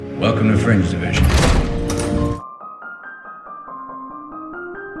Welcome to Fringe Division.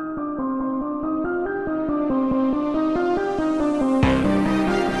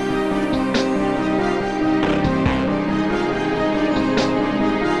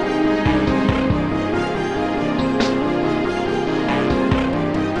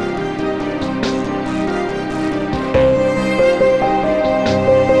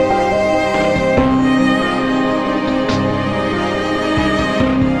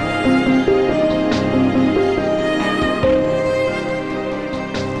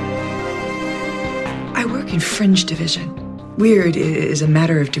 Fringe Division. Weird is a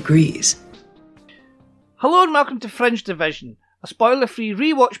matter of degrees. Hello and welcome to Fringe Division, a spoiler-free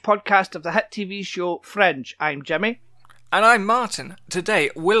rewatch podcast of the hit TV show Fringe. I'm Jimmy. And I'm Martin.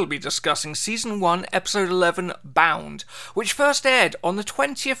 Today we'll be discussing Season 1, Episode 11, Bound, which first aired on the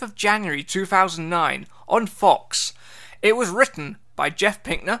 20th of January 2009 on Fox. It was written by Jeff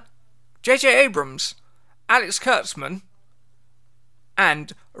Pinkner, J.J. Abrams, Alex Kurtzman,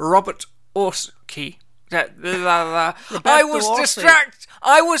 and Robert Orci. I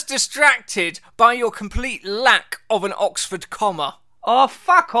was distracted by your complete lack of an Oxford comma. Oh,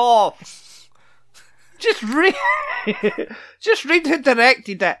 fuck off! Just read who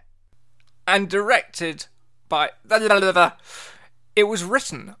directed it. And directed by... It was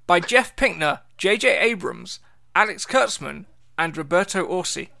written by Jeff Pinkner, J.J. Abrams, Alex Kurtzman, and Roberto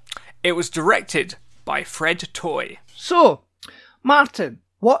Orci. It was directed by Fred Toye. So, Martin,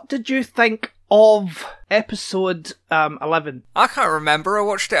 what did you think of episode 11? I can't remember. I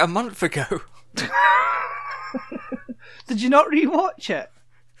watched it a month ago. Did you not rewatch it?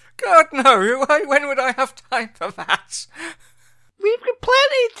 God, no. When would I have time for that? We've got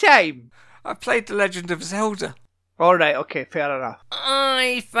plenty of time. I played The Legend of Zelda. Alright, okay, fair enough.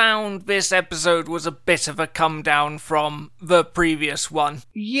 I found this episode was a bit of a come down from the previous one.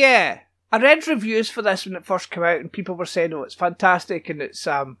 Yeah. I read reviews for this when it first came out and people were saying, oh, it's fantastic and it's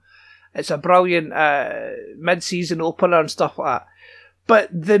a brilliant mid-season opener and stuff like that. But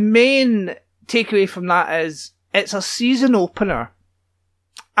the main takeaway from that is it's a season opener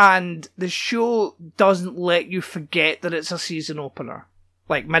and the show doesn't let you forget that it's a season opener.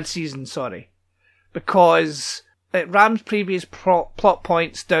 Like mid-season, sorry. Because it rams previous plot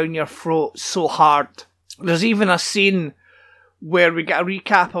points down your throat so hard. There's even a scene where we get a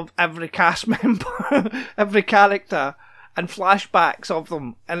recap of every cast member, every character, and flashbacks of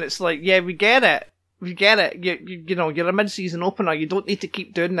them, and it's like, yeah, we get it. You know, you're a mid-season opener. You don't need to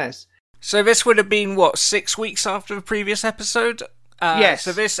keep doing this. So this would have been, 6 weeks after the previous episode? Yes.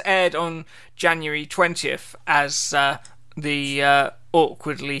 So this aired on January 20th, as the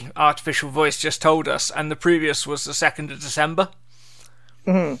awkwardly artificial voice just told us, and the previous was the 2nd of December.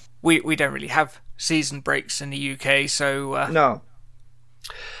 Mm-hmm. We don't really have season breaks in the UK, so... No.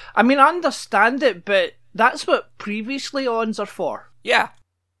 I mean, I understand it, but that's what previously ons are for. Yeah.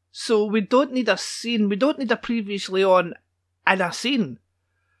 So we don't need a scene. We don't need a previously on in a scene.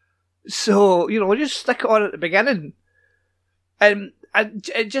 So, you know, we'll just stick it on at the beginning. And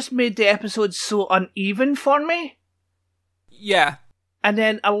it just made the episode so uneven for me. Yeah. And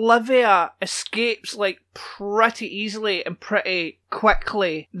then Olivia escapes, like, pretty easily and pretty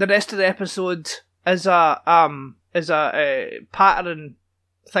quickly. The rest of the episode is a pattern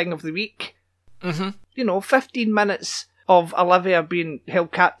thing of the week. Mm-hmm. You know, 15 minutes of Olivia being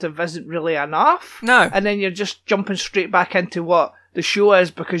held captive isn't really enough. No. And then you're just jumping straight back into what the show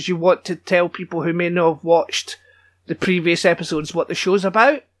is because you want to tell people who may not have watched the previous episodes what the show's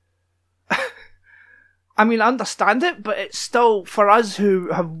about. I mean, I understand it, but it's still, for us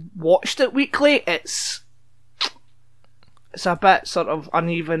who have watched it weekly, it's a bit sort of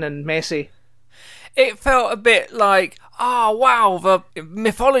uneven and messy. It felt a bit like, oh wow, the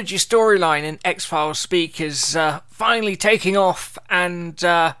mythology storyline in X-Files speak is finally taking off, and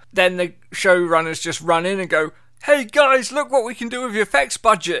then the showrunners just run in and go, hey guys, look what we can do with your effects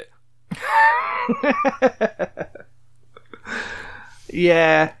budget.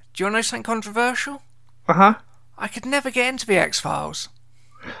 Yeah. Do you want to know something controversial? Uh-huh. I could never get into the X-Files.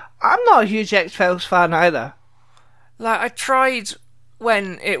 I'm not a huge X-Files fan either. Like, I tried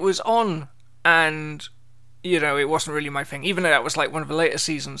when it was on, and, you know, it wasn't really my thing, even though that was like one of the later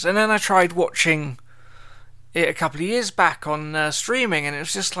seasons. And then I tried watching it a couple of years back on streaming, and it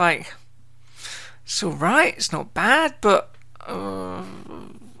was just like, it's alright, it's not bad, but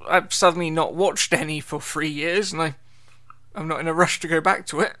I've suddenly not watched any for 3 years, and I'm not in a rush to go back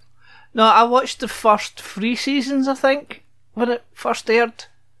to it. No, I watched the first 3 seasons, I think, when it first aired.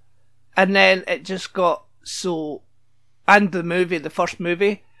 And then it just got so... And the first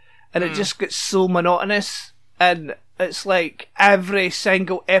movie, and it just gets so monotonous. And It's like every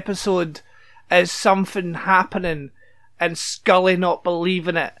single episode is something happening and Scully not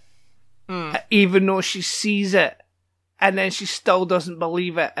believing it, even though she sees it, and then she still doesn't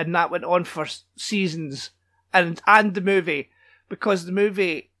believe it, and that went on for seasons, and the movie, because the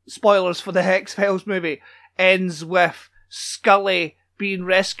movie, spoilers for the X-Files movie, ends with Scully being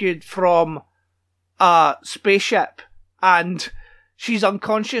rescued from a spaceship, and she's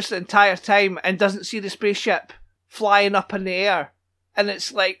unconscious the entire time and doesn't see the spaceship flying up in the air. And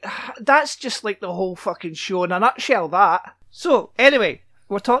it's like, that's just like the whole fucking show in a nutshell, that. So, anyway,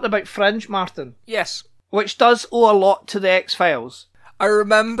 we're talking about Fringe, Martin. Yes. Which does owe a lot to the X-Files. I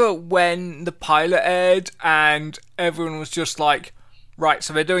remember when the pilot aired and everyone was just like, right,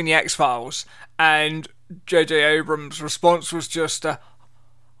 so they're doing the X-Files, and J.J. Abrams' response was just,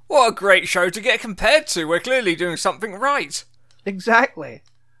 what a great show to get compared to. We're clearly doing something right. Exactly.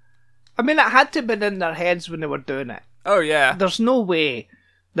 I mean, it had to have been in their heads when they were doing it. Oh, yeah. There's no way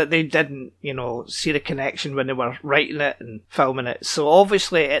that they didn't, see the connection when they were writing it and filming it. So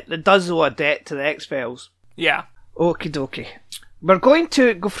obviously it does owe a debt to the X-Files. Yeah. Okie dokie. We're going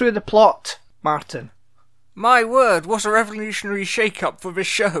to go through the plot, Martin. My word, what a revolutionary shake-up for this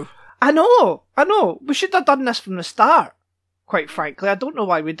show. I know. We should have done this from the start, quite frankly. I don't know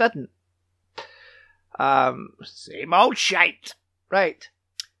why we didn't. Same old shite. Right.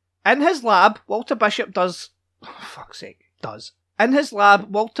 In his lab, Walter Bishop does... Oh, fuck's sake, does. In his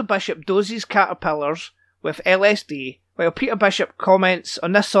lab, Walter Bishop doses caterpillars with LSD, while Peter Bishop comments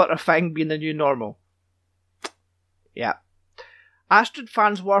on this sort of thing being the new normal. Yeah. Astrid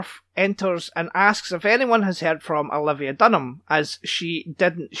Farnsworth enters and asks if anyone has heard from Olivia Dunham, as she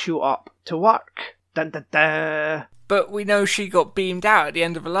didn't show up to work. Dun dun dun. But we know she got beamed out at the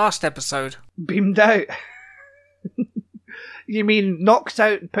end of the last episode. Beamed out? You mean knocked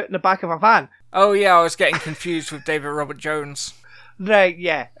out and put in the back of a van? Oh yeah, I was getting confused with David Robert Jones. Right,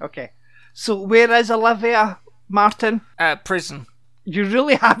 yeah, okay. So where is Olivia, Martin? Prison. You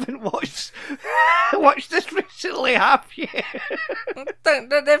really haven't watched this recently, have you?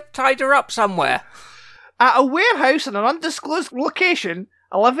 They've tied her up somewhere. At a warehouse in an undisclosed location,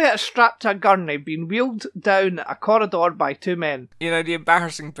 Olivia is strapped to a gurney, being wheeled down a corridor by two men. You know the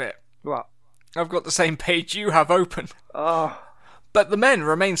embarrassing bit? What? I've got the same page you have open. Oh. But the men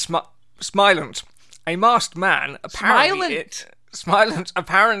remain smilent. A masked man,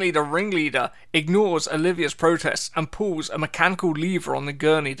 apparently the ringleader, ignores Olivia's protests and pulls a mechanical lever on the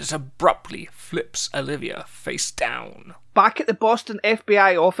gurney that abruptly flips Olivia face down. Back at the Boston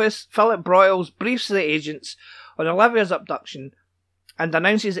FBI office, Philip Broyles briefs the agents on Olivia's abduction and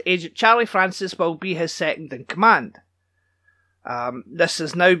announces that Agent Charlie Francis will be his second in command. This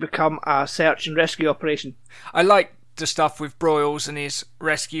has now become a search and rescue operation. I like the stuff with Broyles and his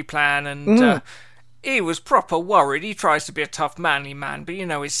rescue plan, and he was proper worried. He tries to be a tough, manly man, but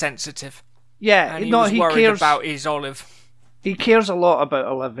he's sensitive. Yeah, and he was worried cares about his Olive. He cares a lot about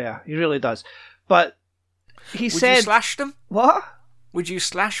Olivia. He really does. But Would you slash them? What? Would you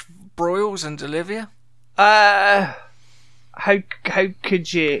slash Broyles and Olivia? How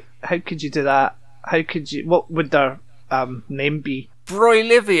could you do that? What would their name be?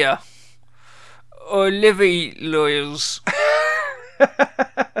 Broylivia. Or Livy Loyals.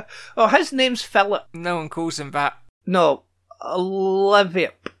 Oh, his name's Philip. No one calls him that. No,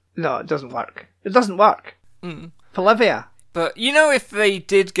 Olivia. No, it doesn't work. It doesn't work. Olivia. But if they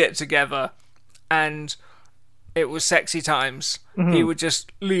did get together and it was sexy times, he would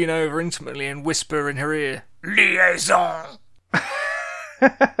just lean over intimately and whisper in her ear, "Liaison."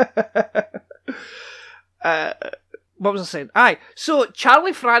 What was I saying? Aye, so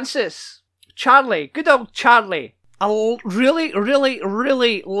Charlie Francis. Charlie, good old Charlie. I really, really,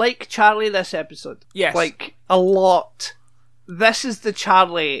 really like Charlie this episode. Yes. Like, a lot. This is the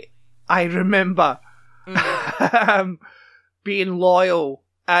Charlie I remember. Being loyal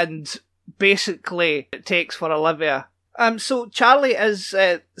and basically it takes for Olivia. So Charlie is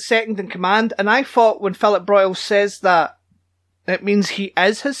second in command, and I thought when Philip Broyles says that, it means he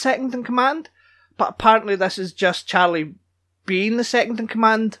is his second in command, but apparently this is just Charlie being the second in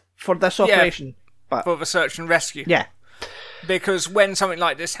command for this operation. But for the search and rescue. Yeah. Because when something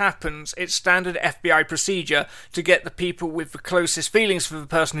like this happens, it's standard FBI procedure to get the people with the closest feelings for the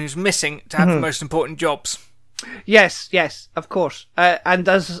person who's missing to have the most important jobs. Yes, of course. And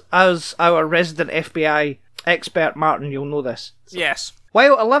as our resident FBI expert, Martin, you'll know this. So. Yes.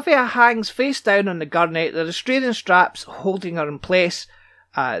 While Olivia hangs face down on the gurney, the restraining straps holding her in place,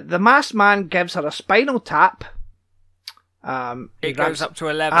 the masked man gives her a spinal tap. It goes up to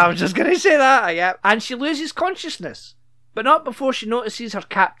 11. I was just going to say that, yeah. And she loses consciousness, but not before she notices her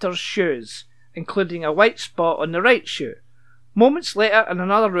captor's shoes. including a white spot on the right shoe. Moments later, in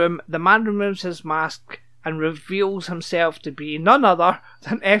another room, the man removes his mask and reveals himself to be none other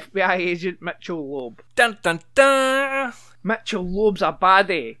than FBI agent Mitchell Loeb. Dun dun dun! Mitchell Loeb's a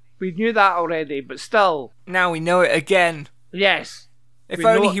baddie. We knew that already, but still. Now we know it again. Yes. If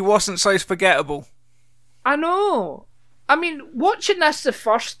only he wasn't so forgettable. I know. I mean, watching this the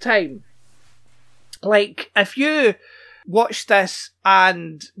first time, like, if you watched this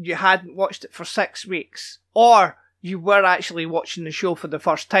and you hadn't watched it for 6 weeks, or you were actually watching the show for the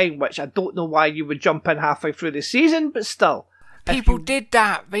first time, which I don't know why you would jump in halfway through the season, but still. People did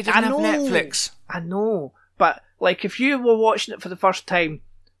that. They didn't have Netflix. I know. But, like, if you were watching it for the first time,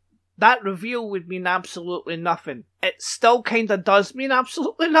 that reveal would mean absolutely nothing. It still kind of does mean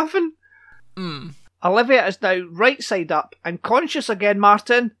absolutely nothing. Olivia is now right side up and conscious again,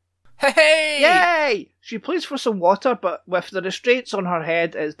 Martin. Hey! Yay! She pleads for some water, but with the restraints on her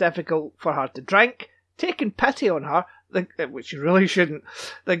head, it's difficult for her to drink. Taking pity on her, which she really shouldn't,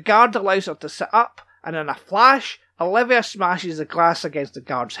 the guard allows her to sit up, and in a flash, Olivia smashes the glass against the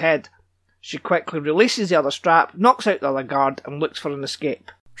guard's head. She quickly releases the other strap, knocks out the other guard, and looks for an escape.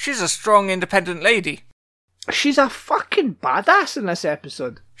 She's a strong, independent lady. She's a fucking badass in this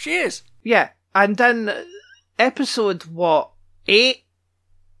episode. She is. Yeah, and in episode, 8,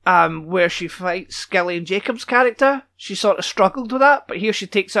 where she fights Gillian Jacobs' character, she sort of struggled with that, but here she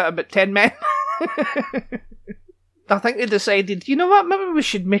takes out about 10 men. I think they decided, you know what, maybe we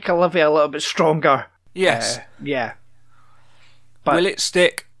should make Olivia a little bit stronger. Yes. Yeah. But will it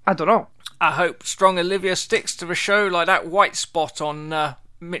stick? I don't know. I hope strong Olivia sticks to the show like that white spot on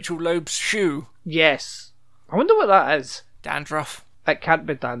Mitchell Loeb's shoe. Yes. I wonder what that is. Dandruff. It can't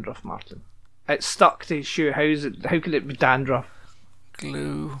be dandruff, Martin. It's stuck to his shoe. How could it be dandruff?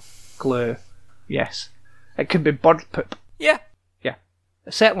 Glue. Yes. It could be bird poop. Yeah.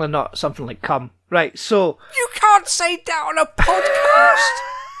 It's certainly not something like cum. Right, so... You can't say that on a podcast!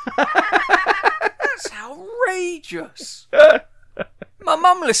 That's outrageous. My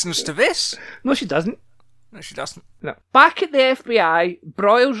mum listens to this. No, she doesn't. No, she doesn't. No. Back at the FBI,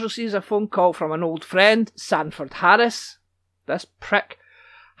 Broyles receives a phone call from an old friend, Sanford Harris. This prick.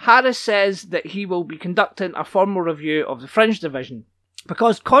 Harris says that he will be conducting a formal review of the Fringe Division.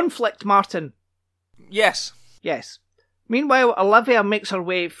 Because conflict, Martin. Yes. Meanwhile, Olivia makes her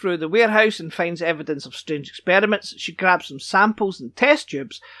way through the warehouse and finds evidence of strange experiments. She grabs some samples and test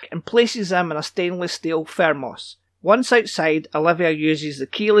tubes and places them in a stainless steel thermos. Once outside, Olivia uses the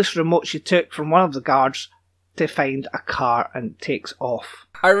keyless remote she took from one of the guards to find a car and takes off.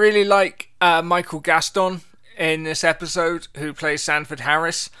 I really like Michael Gaston in this episode, who plays Sanford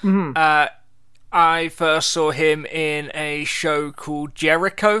Harris. Mm-hmm. I first saw him in a show called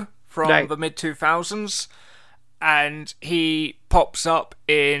Jericho from the mid-2000s. And he pops up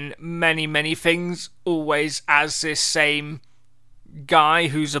in many, many things, always as this same guy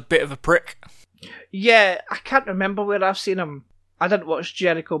who's a bit of a prick. Yeah, I can't remember where I've seen him. I didn't watch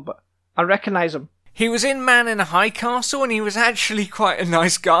Jericho, but I recognise him. He was in Man in a High Castle, and he was actually quite a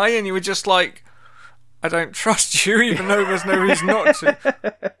nice guy, and you were just like, I don't trust you, even though there's no reason not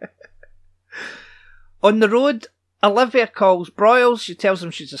to. On the road, Olivia calls Broyles. She tells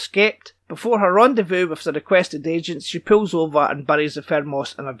him she's escaped. Before her rendezvous with the requested agents, she pulls over and buries the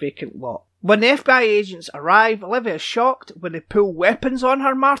thermos in a vacant lot. When the FBI agents arrive, Olivia is shocked when they pull weapons on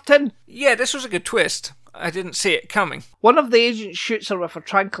her, Martin. Yeah, this was a good twist. I didn't see it coming. One of the agents shoots her with a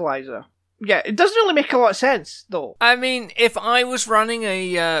tranquilizer. Yeah, it doesn't really make a lot of sense, though. I mean, if I was running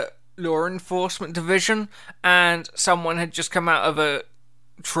a law enforcement division and someone had just come out of a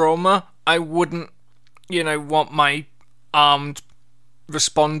trauma, I wouldn't, want my armed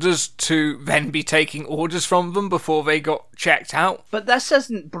responders to then be taking orders from them before they got checked out. But this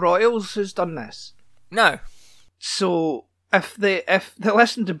isn't Broyles who's done this. No. So if they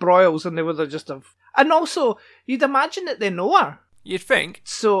listened to Broyles and they would have just have... And also, you'd imagine that they know her. You'd think.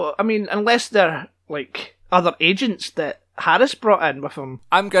 So, I mean, unless they're, like, other agents that Harris brought in with him.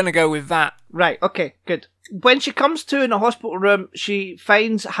 I'm going to go with that. Right, okay, good. When she comes to in a hospital room, she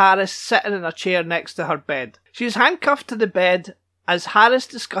finds Harris sitting in a chair next to her bed. She's handcuffed to the bed. As Harris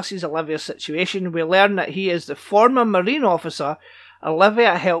discusses Olivia's situation, we learn that he is the former Marine officer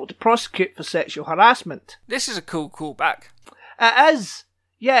Olivia helped prosecute for sexual harassment. This is a cool callback. It is.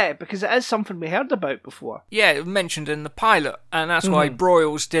 Yeah, because it is something we heard about before. Yeah, it was mentioned in the pilot, and that's why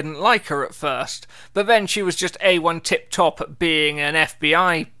Broyles didn't like her at first. But then she was just A1 tip-top at being an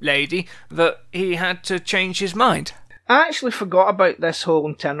FBI lady that he had to change his mind. I actually forgot about this whole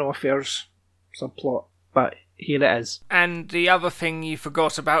internal affairs subplot, but here it is. And the other thing you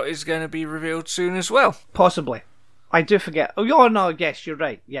forgot about is going to be revealed soon as well. Possibly. I do forget. Oh, no, yes, you're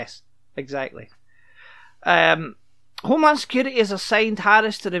right, yes. Exactly. Homeland Security has assigned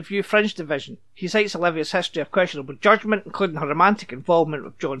Harris to review Fringe Division. He cites Olivia's history of questionable judgment, including her romantic involvement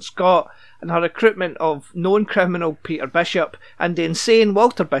with John Scott and her recruitment of known criminal Peter Bishop and the insane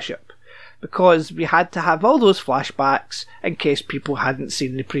Walter Bishop, because we had to have all those flashbacks in case people hadn't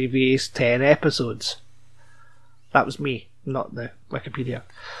seen the previous 10 episodes. That was me, not the Wikipedia.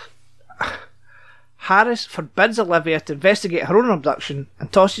 Harris forbids Olivia to investigate her own abduction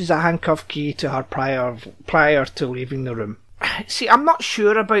and tosses a handcuff key to her prior to leaving the room. See, I'm not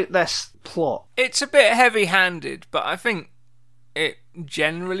sure about this plot. It's a bit heavy-handed, but I think it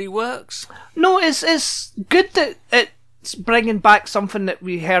generally works. No, it's good that it's bringing back something that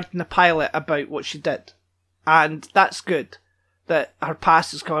we heard in the pilot about what she did. And that's good, that her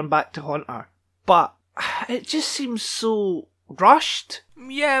past is coming back to haunt her. But it just seems so rushed.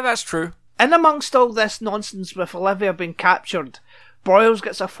 Yeah, that's true. In amongst all this nonsense with Olivia being captured, Broyles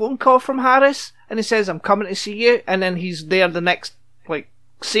gets a phone call from Harris and he says, I'm coming to see you, and then he's there the next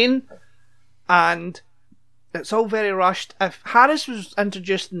scene, and it's all very rushed. If Harris was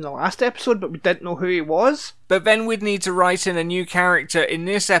introduced in the last episode but we didn't know who he was, but then we'd need to write in a new character in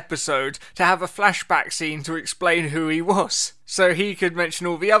this episode to have a flashback scene to explain who he was, so he could mention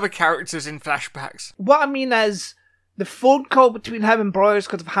all the other characters in flashbacks. What I mean is, the phone call between him and Broyles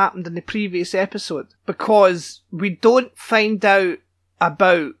could have happened in the previous episode, because we don't find out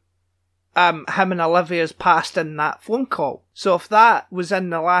about him and Olivia's past in that phone call. So if that was in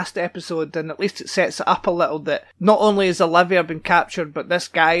the last episode, then at least it sets it up a little that not only has Olivia been captured, but this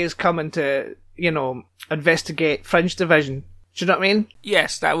guy is coming to, investigate Fringe Division. Do you know what I mean?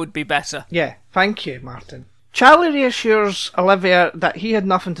 Yes, that would be better. Yeah, thank you, Martin. Charlie reassures Olivia that he had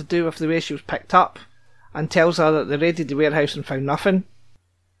nothing to do with the way she was picked up, and tells her that they raided the warehouse and found nothing.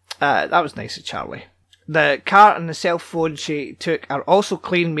 That was nice of Charlie. The car and the cell phone she took are also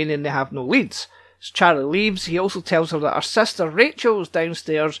clean, meaning they have no leads. As Charlie leaves, he also tells her that her sister Rachel is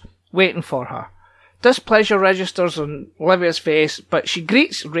downstairs waiting for her. Displeasure registers on Olivia's face, but she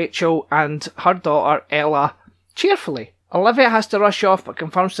greets Rachel and her daughter Ella cheerfully. Olivia has to rush off but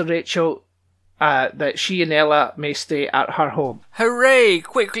confirms to Rachel that she and Ella may stay at her home. Hooray!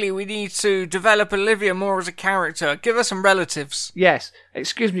 Quickly, we need to develop Olivia more as a character. Give her some relatives. Yes.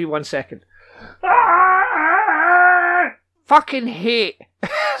 Excuse me 1 second. Fucking hate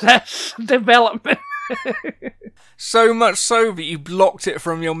this development. So much so that you blocked it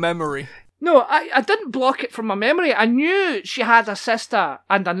from your memory. No, I didn't block it from my memory. I knew she had a sister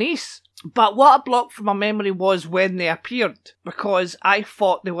and a niece. But what I blocked from my memory was when they appeared, because I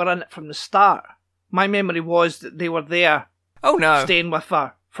thought they were in it from the start. My memory was that they were there, staying with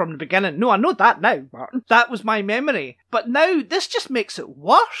her from the beginning. No, I know that now, Martin. That was my memory. But now, this just makes it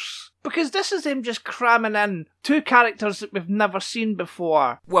worse, because this is them just cramming in 2 characters that we've never seen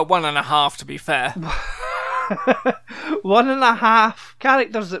before. Well, 1.5 to be fair. 1.5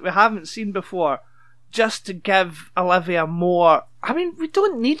 characters that we haven't seen before, just to give Olivia more. I mean, we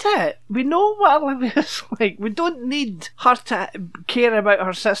don't need it. We know what Olivia's like. We don't need her to care about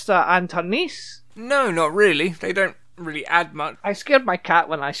her sister and her niece. No, not really. They don't really add much. I scared my cat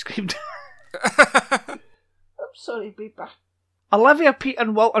when I screamed. I'm sorry, baby. Olivia, Pete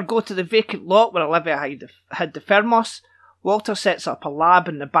and Walter go to the vacant lot where Olivia hid the thermos. Walter sets up a lab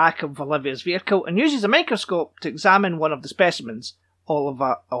in the back of Olivia's vehicle and uses a microscope to examine one of the specimens.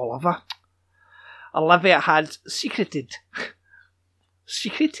 Olivia had secreted.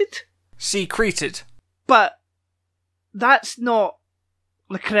 Secreted. But that's not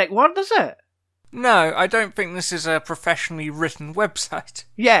the correct word, is it? No, I don't think this is a professionally written website.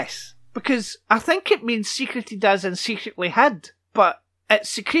 Yes, because I think it means secreted as in secretly hid, but it's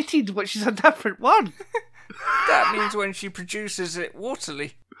secreted, which is a different word. That means when she produces it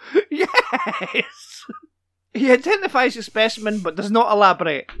waterly. Yes! He identifies the specimen but does not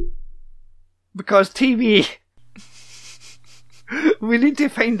elaborate. Because TV. We need to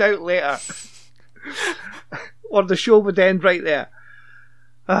find out later. Or the show would end right there.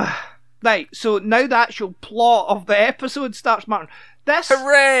 Right, so now the actual plot of the episode starts, Martin.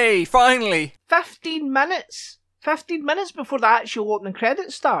 Hooray! Finally! 15 minutes! 15 minutes before the actual opening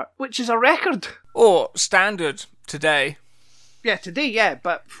credits start, which is a record. Or standard today. Yeah, today, yeah,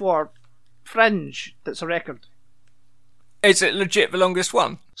 but for Fringe, that's a record. Is it legit the longest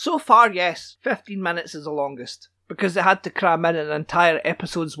one? So far, yes. 15 minutes is the longest. Because they had to cram in an entire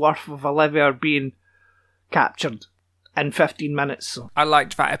episode's worth of Olivia being captured in 15 minutes. So. I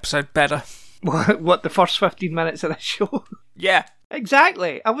liked that episode better. What, the first 15 minutes of the show? Yeah.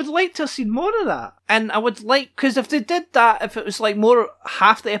 Exactly. I would like to have seen more of that. And I would like, because if they did that, if it was like more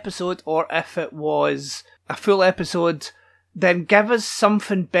half the episode, or if it was a full episode, then give us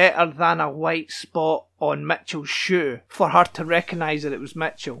something better than a white spot on Mitchell's shoe for her to recognise that it was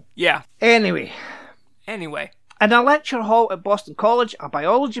Mitchell. Yeah. Anyway. In a lecture hall at Boston College, a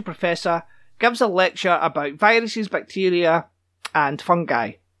biology professor gives a lecture about viruses, bacteria, and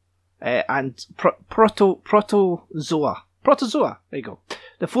fungi, and protozoa. Protozoa, there you go.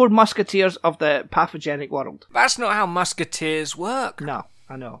 The four musketeers of the pathogenic world. That's not how musketeers work. No,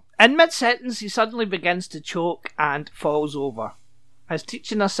 I know. In mid-sentence, he suddenly begins to choke and falls over. His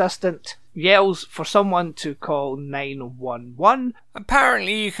teaching assistant yells for someone to call 911.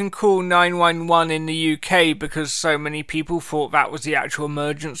 Apparently you can call 911 in the UK because so many people thought that was the actual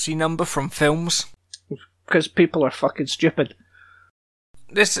emergency number from films. Because people are fucking stupid.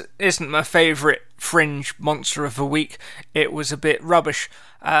 This isn't my favourite Fringe monster of the week. It was a bit rubbish.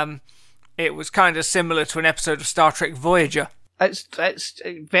 It was kind of similar to an episode of Star Trek Voyager. It's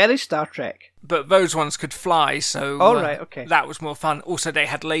very Star Trek. But those ones could fly, so right, okay. That was more fun. Also, they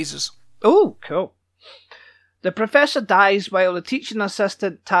had lasers. Oh, cool. The professor dies while the teaching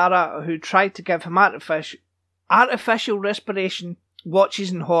assistant, Tara, who tried to give him artificial respiration,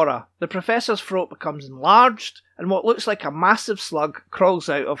 watches in horror. The professor's throat becomes enlarged, and what looks like a massive slug crawls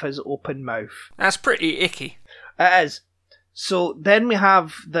out of his open mouth. That's pretty icky. It is. So then we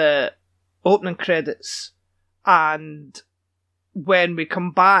have the opening credits, and when we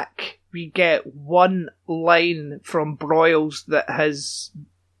come back, we get one line from Broyles that is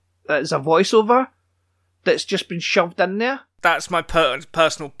a voiceover that's just been shoved in there. That's my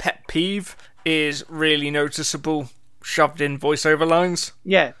personal pet peeve, is really noticeable shoved in voiceover lines.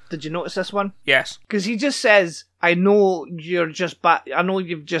 Yeah, did you notice this one? Yes. Because he just says, I know you're just back, I know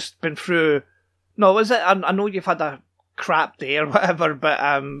you've just been through, no, is it, I know you've had a crap day or whatever,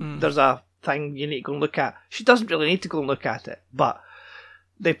 but there's a thing you need to go and look at. She doesn't really need to go and look at it, but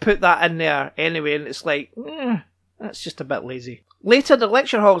they put that in there anyway, and it's like, that's just a bit lazy. Later, the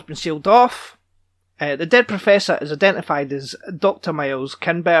lecture hall has been sealed off. The dead professor is identified as Dr. Miles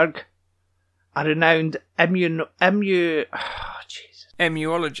Kinberg, a renowned immunologist. Thank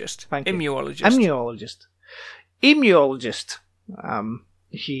you. Immunologist.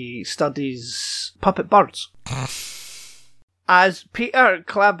 He studies puppet birds. As Peter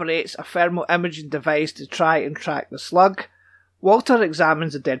collaborates a thermal imaging device to try and track the slug, Walter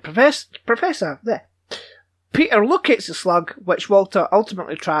examines the dead professor. There. Peter locates the slug, which Walter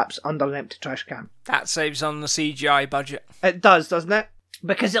ultimately traps under an empty trash can. That saves on the CGI budget. It does, doesn't it?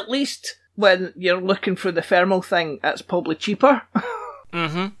 Because at least when you're looking for the thermal thing, it's probably cheaper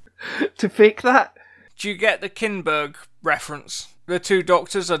to fake that. Do you get the Kinberg reference? The two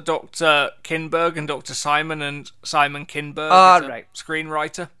doctors are Dr. Kinberg and Dr. Simon, and Simon Kinberg is a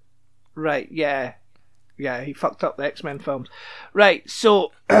screenwriter. Right, yeah. Yeah, he fucked up the X-Men films. Right,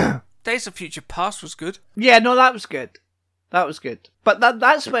 so Days of Future Past was good. Yeah, no, that was good. That was good. But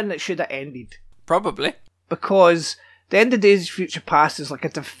that's when it should have ended. Probably. Because the end of Days of Future Past is like a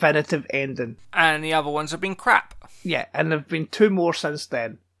definitive ending. And the other ones have been crap. Yeah, and there have been two more since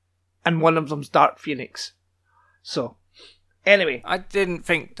then. And one of them's Dark Phoenix. So, anyway. I didn't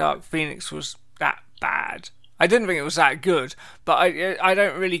think Dark Phoenix was that bad. I didn't think it was that good. But I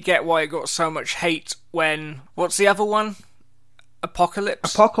don't really get why it got so much hate when... What's the other one?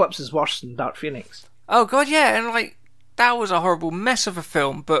 Apocalypse? Apocalypse is worse than Dark Phoenix. Oh god, yeah, and like, that was a horrible mess of a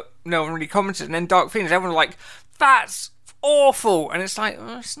film, but no one really commented. And then Dark Phoenix, everyone was like, that's awful! And it's like,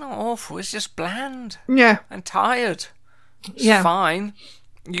 oh, it's not awful, it's just bland. Yeah. And tired. It's fine.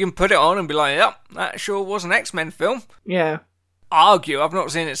 You can put it on and be like, yep, that sure was an X-Men film. Yeah. Argue, I've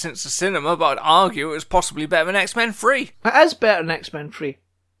not seen it since the cinema, but I'd argue it was possibly better than X-Men 3. It is better than X-Men 3.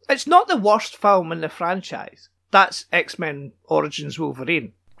 It's not the worst film in the franchise. That's X-Men Origins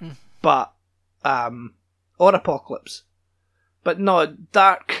Wolverine. But, or Apocalypse. But no,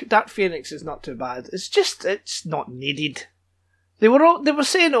 Dark Phoenix is not too bad. It's not needed. They were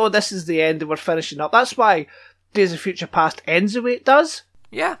saying, oh, this is the end, they were finishing up. That's why Days of Future Past ends the way it does.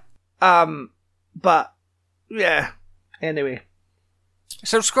 Yeah. But, yeah. Anyway.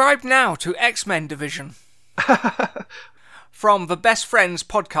 Subscribe now to X-Men Division. From the Best Friends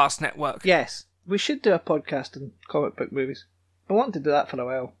Podcast Network. Yes. We should do a podcast on comic book movies. I want to do that for a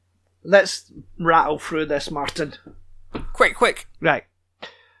while. Let's rattle through this, Martin. Quick. Right.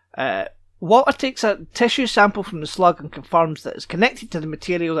 Walter takes a tissue sample from the slug and confirms that it's connected to the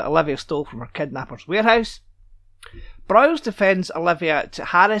material that Olivia stole from her kidnapper's warehouse. Broyles defends Olivia to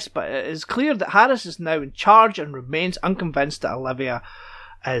Harris, but it is clear that Harris is now in charge and remains unconvinced that Olivia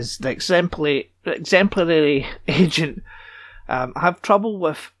is the exemplary agent. I have trouble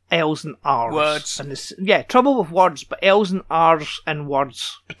with L's and R's. Words. And trouble with words, but L's and R's in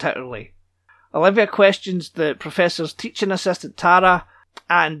words particularly. Olivia questions the professor's teaching assistant, Tara,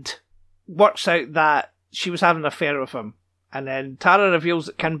 and works out that she was having an affair with him. And then Tara reveals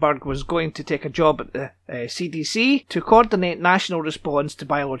that Kinberg was going to take a job at the CDC to coordinate national response to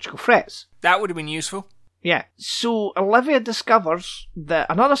biological threats. That would have been useful. Yeah. So Olivia discovers that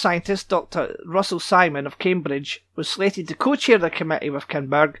another scientist, Dr. Russell Simon of Cambridge, was slated to co-chair the committee with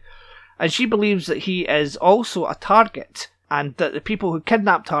Kinberg, and she believes that he is also a target, and that the people who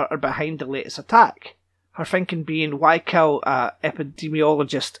kidnapped her are behind the latest attack. Her thinking being, why kill an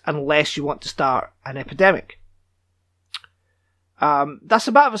epidemiologist unless you want to start an epidemic? That's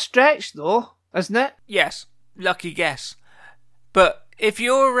a bit of a stretch, though, isn't it? Yes, lucky guess. But if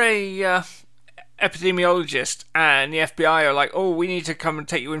you're a epidemiologist and the FBI are like, oh, we need to come and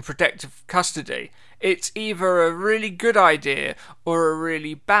take you in protective custody, it's either a really good idea or a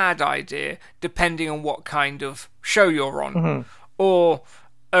really bad idea, depending on what kind of show you're on. Mm-hmm. Or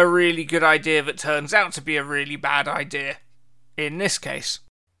a really good idea that turns out to be a really bad idea, in this case.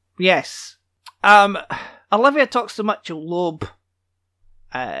 Yes. Olivia talks to Mitchell Loeb,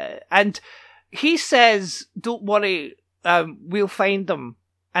 and he says, don't worry, we'll find them.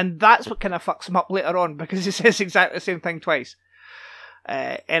 And that's what kind of fucks him up later on, because he says exactly the same thing twice.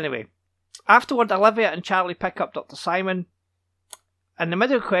 Anyway, afterward, Olivia and Charlie pick up Dr. Simon. In the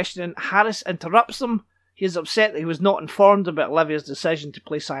middle of questioning, Harris interrupts them. He is upset that he was not informed about Olivia's decision to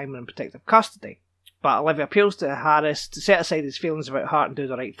place Simon in protective custody. But Olivia appeals to Harris to set aside his feelings about Hart and do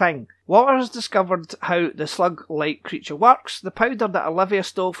the right thing. Walter has discovered how the slug-like creature works. The powder that Olivia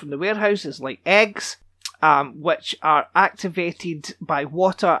stole from the warehouse is like eggs, which are activated by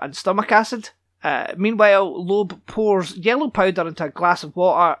water and stomach acid. Meanwhile, Loeb pours yellow powder into a glass of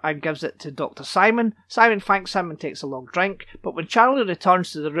water and gives it to Dr. Simon. Simon thanks him and takes a long drink, but when Charlie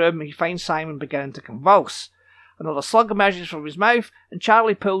returns to the room, he finds Simon beginning to convulse. Another slug emerges from his mouth, and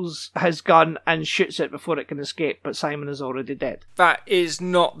Charlie pulls his gun and shoots it before it can escape, but Simon is already dead. That is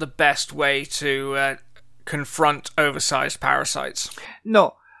not the best way to confront oversized parasites.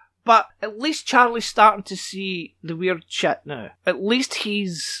 No, but at least Charlie's starting to see the weird shit now. At least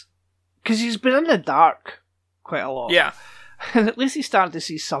he's... because he's been in the dark quite a lot. Yeah. And at least he's starting to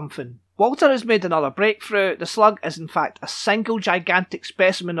see something. Walter has made another breakthrough. The slug is in fact a single gigantic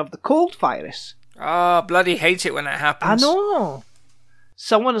specimen of the cold virus. Ah, bloody hate it when that happens. I know.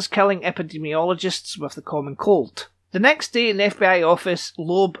 Someone is killing epidemiologists with the common cold. The next day in the FBI office,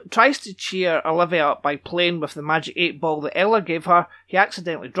 Loeb tries to cheer Olivia up by playing with the magic 8-ball that Ella gave her. He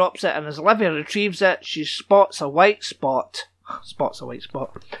accidentally drops it, and as Olivia retrieves it, she spots a white spot.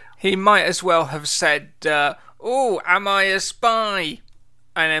 He might as well have said, oh, am I a spy?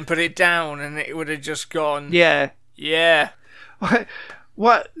 And then put it down, and it would have just gone... Yeah. Yeah.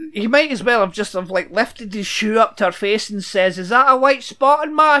 What? He might as well have just lifted his shoe up to her face and says, is that a white spot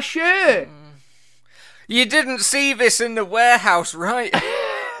on my shoe? You didn't see this in the warehouse, right?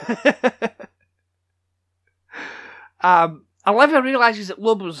 Olivia realises that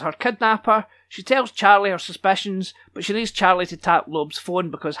Loeb was her kidnapper. She tells Charlie her suspicions, but she needs Charlie to tap Loeb's phone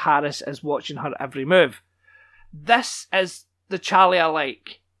because Harris is watching her every move. This is the Charlie I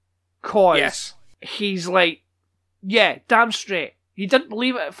like. Cause yes. He's like, yeah, damn straight. He didn't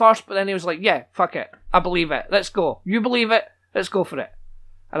believe it at first, but then he was like, yeah, fuck it. I believe it. Let's go. You believe it? Let's go for it.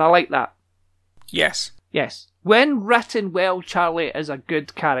 And I like that. Yes. Yes. When written well, Charlie is a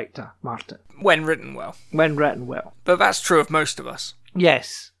good character, Martin. When written well. When written well. But that's true of most of us.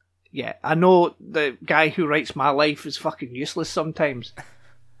 Yes. Yeah. I know the guy who writes my life is fucking useless sometimes.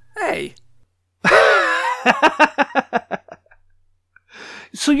 Hey.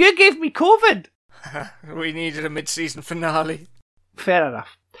 So you gave me COVID. We needed a mid-season finale. Fair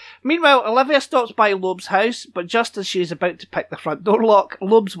enough. Meanwhile, Olivia stops by Loeb's house, but just as she is about to pick the front door lock,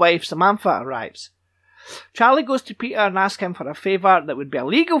 Loeb's wife, Samantha, arrives. Charlie goes to Peter and asks him for a favour that would be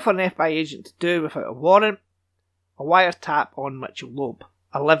illegal for an FBI agent to do without a warrant: a wiretap on Mitchell Loeb.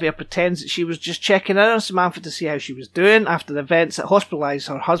 Olivia pretends that she was just checking in on Samantha to see how she was doing after the events that hospitalised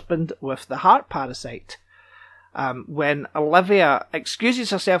her husband with the heart parasite. When Olivia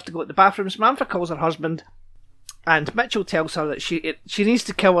excuses herself to go to the bathroom, Samantha calls her husband, and Mitchell tells her that she needs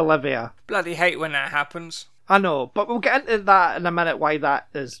to kill Olivia. Bloody hate when that happens. I know, but we'll get into that in a minute, why that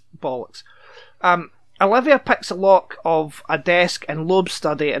is bollocks. Olivia picks a lock of a desk in Loeb's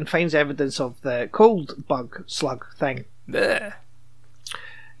study and finds evidence of the cold bug slug thing. Blech.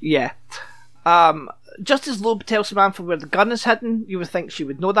 Yeah. Just as Loeb tells Samantha where the gun is hidden, you would think she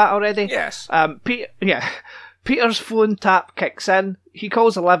would know that already. Yes. Peter's phone tap kicks in. He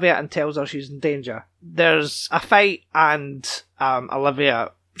calls Olivia and tells her she's in danger. There's a fight, and Olivia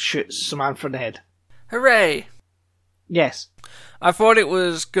shoots Samantha in the head. Hooray! Yes. I thought it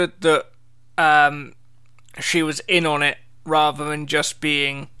was good that she was in on it rather than just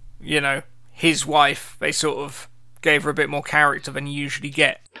being, his wife. They sort of gave her a bit more character than you usually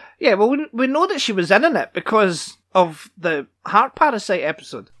get. Yeah, well, we know that she was in on it because of the heart parasite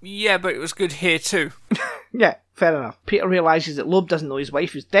episode. Yeah, but it was good here too. Yeah, fair enough. Peter realises that Loeb doesn't know his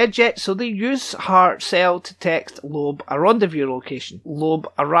wife is dead yet, so they use her cell to text Loeb a rendezvous location.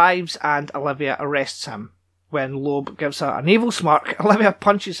 Loeb arrives and Olivia arrests him. When Loeb gives her an evil smirk, Olivia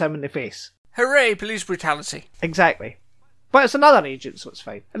punches him in the face. Hooray, police brutality. Exactly. But it's another agent, so it's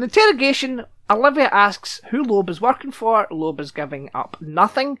fine. In the interrogation, Olivia asks who Loeb is working for. Loeb is giving up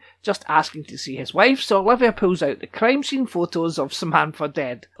nothing, just asking to see his wife, so Olivia pulls out the crime scene photos of Samantha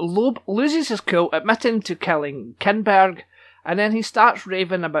dead. Loeb loses his cool, admitting to killing Kinberg, and then he starts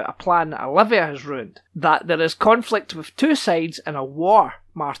raving about a plan that Olivia has ruined. That there is conflict with two sides in a war,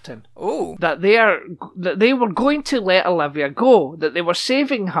 Martin. Oh. That they were going to let Olivia go, that they were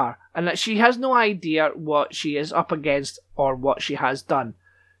saving her, and that she has no idea what she is up against or what she has done.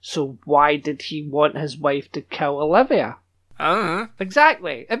 So why did he want his wife to kill Olivia?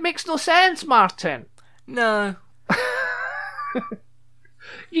 Exactly. It makes no sense, Martin. No.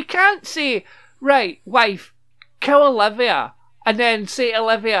 You can't say, right, wife, kill Olivia, and then say to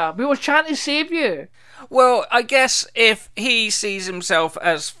Olivia, we were trying to save you. Well, I guess if he sees himself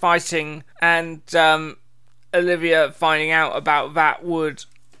as fighting and Olivia finding out about that would,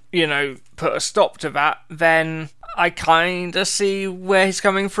 put a stop to that, then I kind of see where he's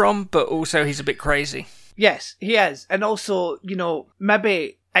coming from, but also he's a bit crazy. Yes, he is. And also,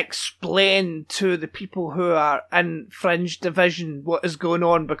 maybe explain to the people who are in Fringe Division what is going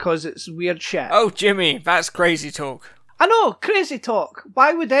on, because it's weird shit. Oh, Jimmy, that's crazy talk. I know, crazy talk.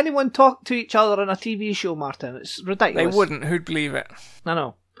 Why would anyone talk to each other on a TV show, Martin? It's ridiculous. They wouldn't. Who'd believe it? I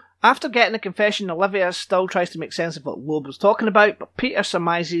know. After getting a confession, Olivia still tries to make sense of what Loeb was talking about, but Peter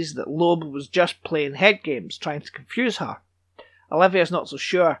surmises that Loeb was just playing head games, trying to confuse her. Olivia's not so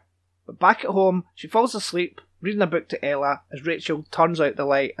sure, but back at home, she falls asleep, reading a book to Ella, as Rachel turns out the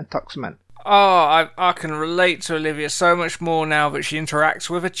light and tucks him in. Oh, I can relate to Olivia so much more now that she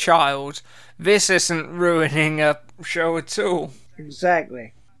interacts with a child. This isn't ruining a show at all.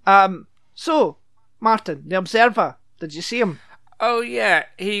 Exactly. So, Martin, the Observer, did you see him? Oh yeah,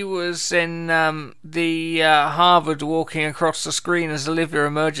 he was in the Harvard walking across the screen as Olivia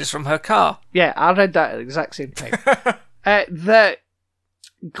emerges from her car. Yeah, I read that at the exact same time. The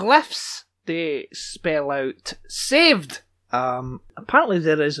glyphs, they spell out saved. Apparently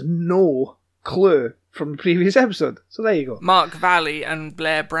there is no clue from the previous episode, so there you go. Mark Valley and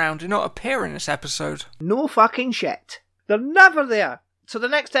Blair Brown do not appear in this episode. No fucking shit. They're never there. So the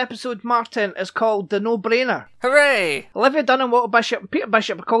next episode, Martin, is called The No-Brainer. Hooray! Olivia Dunham, Walter Bishop and Peter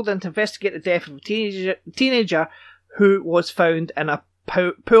Bishop are called in to investigate the death of a teenager who was found in a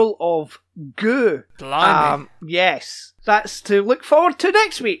pool of goo. Blimey. Yes. That's to look forward to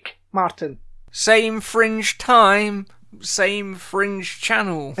next week, Martin. Same Fringe time, same Fringe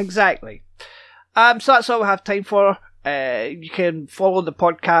channel. Exactly. So that's all we have time for. You can follow the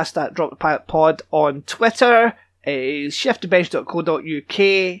podcast at Drop the Pilot Pod on Twitter. shifttobench.co.uk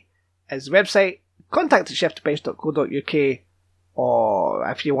is the website. Contact at shifttobench.co.uk, or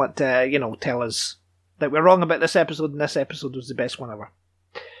if you want to, tell us that we're wrong about this episode and this episode was the best one ever.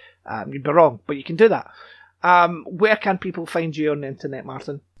 You'd be wrong, but you can do that. Where can people find you on the internet,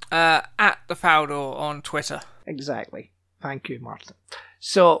 Martin? At the Fowler on Twitter. Exactly. Thank you, Martin.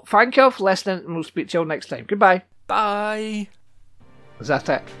 So, thank you all for listening, and we'll speak to you all next time. Goodbye. Bye. Is that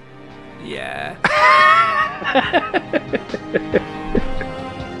it? Yeah.